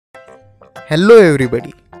Hello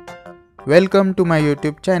everybody, welcome to my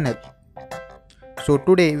YouTube channel. So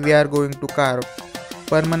today we are going to carve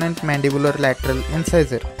permanent mandibular lateral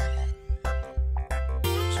incisor.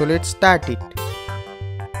 So let's start it.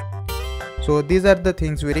 So these are the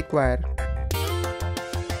things we require.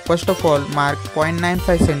 First of all, mark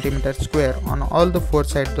 0.95 cm square on all the four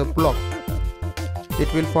sides of the block.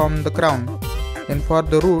 It will form the crown. Then for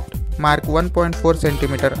the root, mark 1.4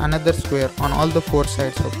 cm another square on all the four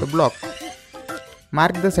sides of the block.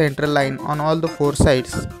 Mark the central line on all the four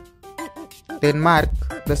sides. Then mark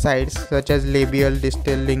the sides such as labial,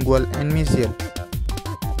 distal, lingual and mesial.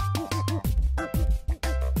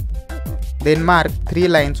 Then mark 3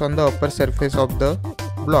 lines on the upper surface of the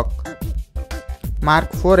block. Mark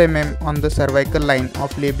 4 mm on the cervical line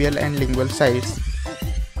of labial and lingual sides.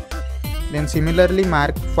 Then similarly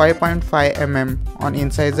mark 5.5 mm on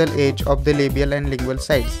incisal edge of the labial and lingual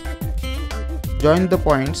sides. Join the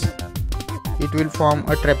points. It will form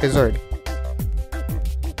a trapezoid.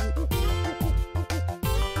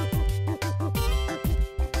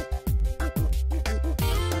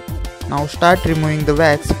 Now start removing the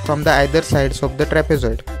wax from the either sides of the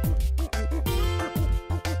trapezoid.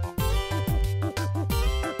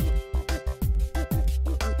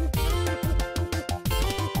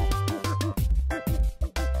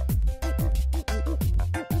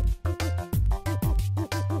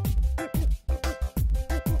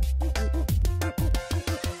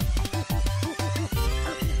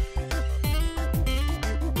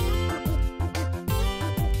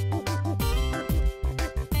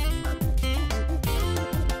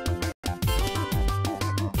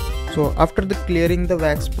 So after clearing the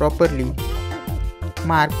wax properly,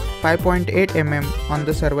 mark 5.8 mm on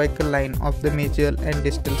the cervical line of the mesial and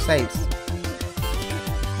distal sides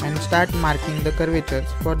and start marking the curvatures.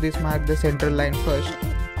 For this, mark the central line first.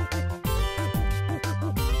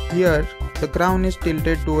 Here the crown is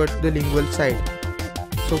tilted towards the lingual side,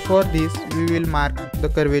 so for this we will mark the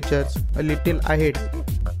curvatures a little ahead,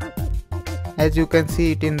 as you can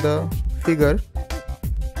see it in the figure.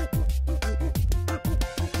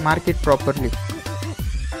 Mark it properly.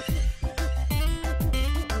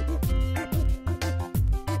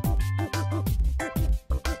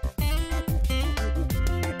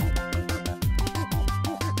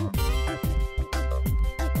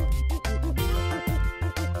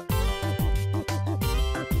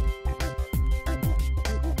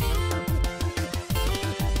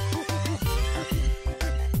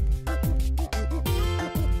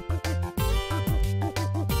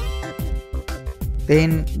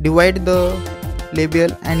 Then divide the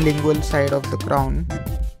labial and lingual side of the crown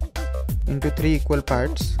into 3 equal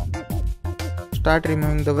parts. Start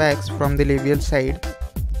removing the wax from the labial side.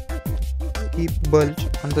 Keep bulge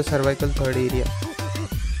on the cervical third area.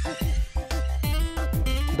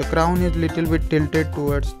 The crown is little bit tilted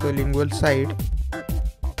towards the lingual side,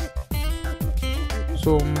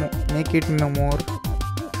 so make it more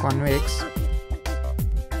convex.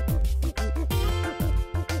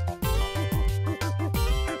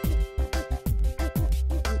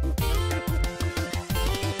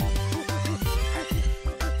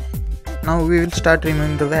 Now we will start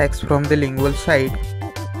removing the wax from the lingual side.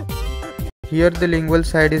 Here the lingual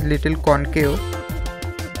side is little concave,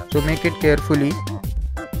 so make it carefully.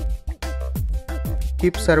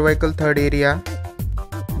 Keep cervical third area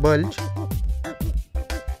bulge.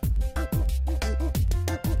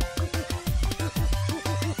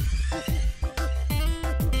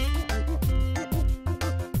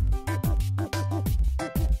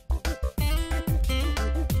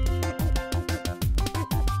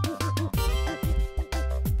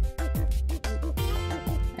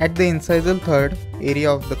 At the incisal third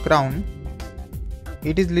area of the crown,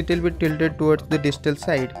 it is little bit tilted towards the distal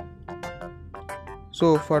side.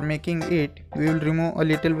 So for making it, we will remove a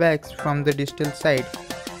little wax from the distal side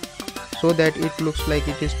so that it looks like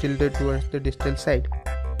it is tilted towards the distal side.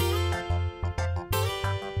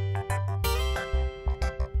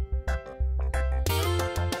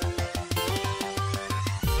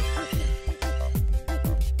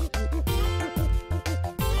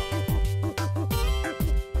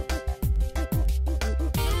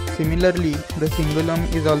 Similarly, the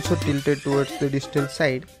cingulum is also tilted towards the distal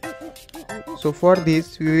side. So for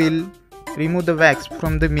this, we will remove the wax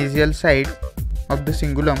from the mesial side of the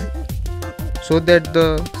cingulum so that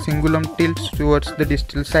the cingulum tilts towards the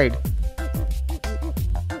distal side.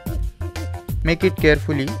 Make it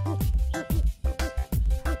carefully.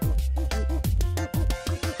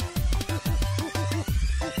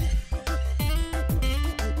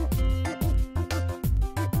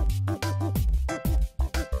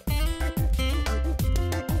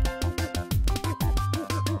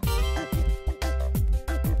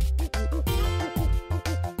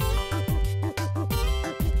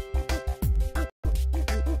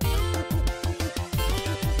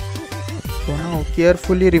 So now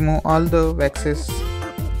carefully remove all the waxes.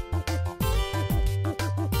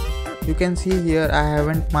 You can see here I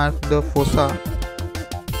haven't marked the fossa.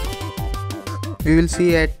 We will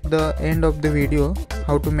see at the end of the video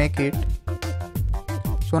how to make it.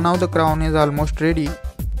 So now the crown is almost ready.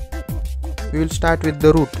 We will start with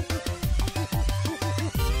the root.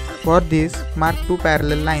 For this, mark two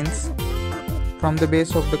parallel lines from the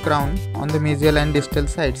base of the crown on the mesial and distal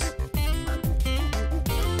sides.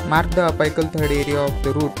 Mark the apical third area of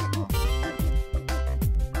the root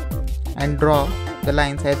and draw the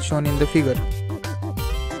lines as shown in the figure.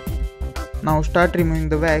 Now start removing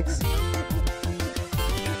the wax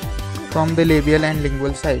from the labial and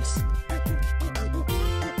lingual sides.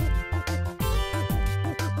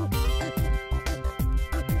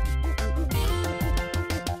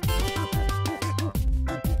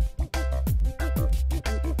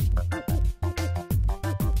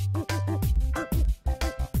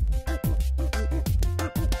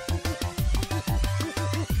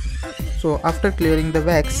 So after clearing the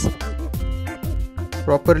wax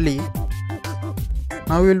properly,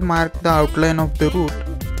 now we will mark the outline of the root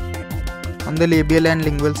on the labial and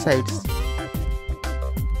lingual sides.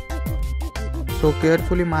 So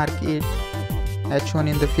carefully mark it as shown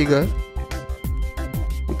in the figure.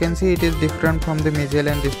 You can see it is different from the mesial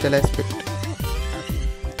and distal aspect.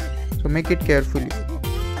 So make it carefully.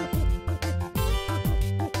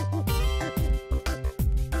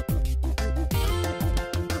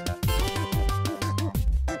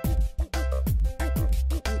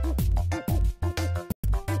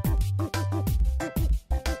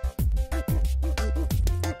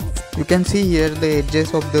 You can see here the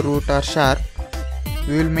edges of the root are sharp.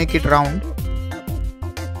 We will make it round.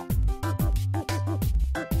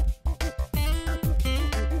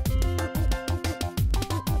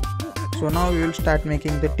 So now we will start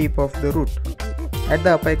making the tip of the root. At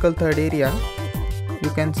the apical third area, you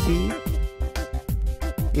can see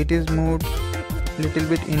it is moved little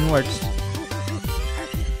bit inwards.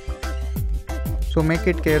 So make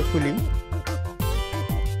it carefully.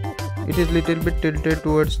 It is little bit tilted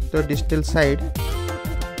towards the distal side.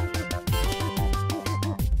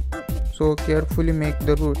 So carefully make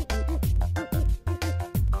the root.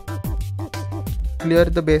 Clear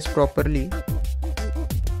the base properly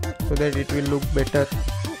so that it will look better.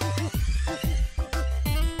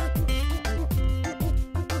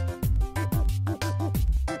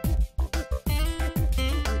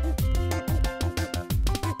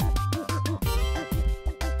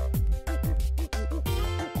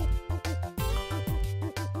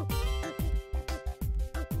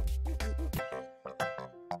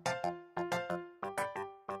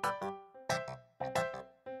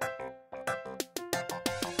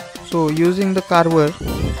 So using the carver,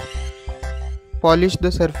 polish the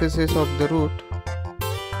surfaces of the root.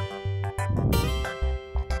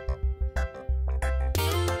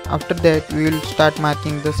 After that we will start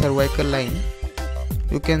marking the cervical line.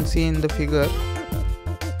 You can see in the figure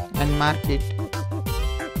and mark it.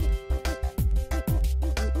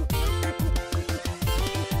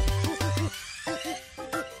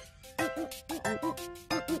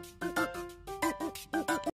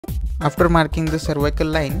 After marking the cervical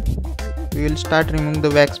line, we will start removing the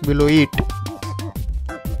wax below it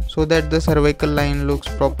so that the cervical line looks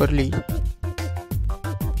properly.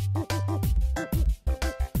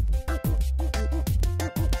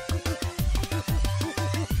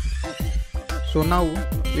 So now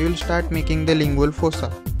we will start making the lingual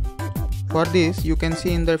fossa. For this, you can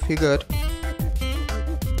see in the figure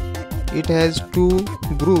it has two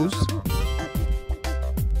grooves.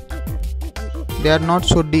 They are not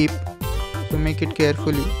so deep, so make it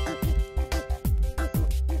carefully.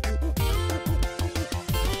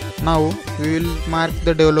 Now we will mark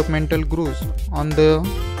the developmental grooves on the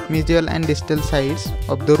mesial and distal sides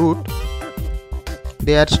of the root.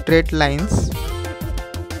 They are straight lines.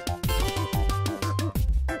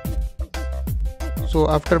 So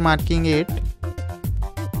after marking it,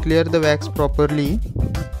 clear the wax properly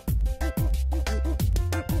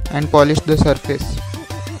and polish the surface.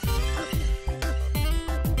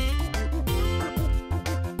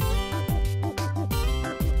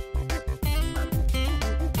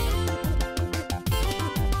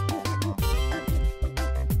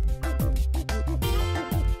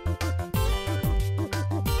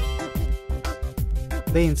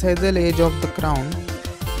 The incisal edge of the crown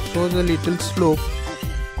shows a little slope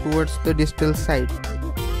towards the distal side.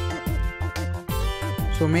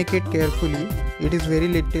 So make it carefully, it is very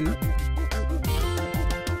little.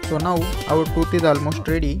 So now our tooth is almost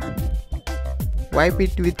ready. Wipe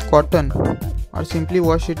it with cotton or simply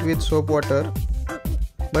wash it with soap water,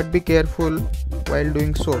 but be careful while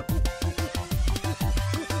doing so.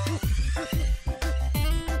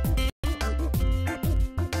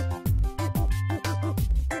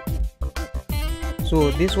 So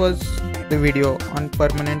this was the video on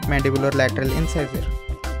permanent mandibular lateral incisor.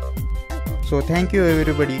 So thank you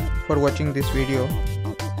everybody for watching this video.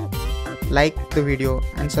 Like the video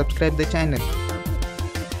and subscribe the channel.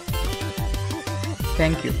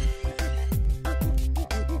 Thank you.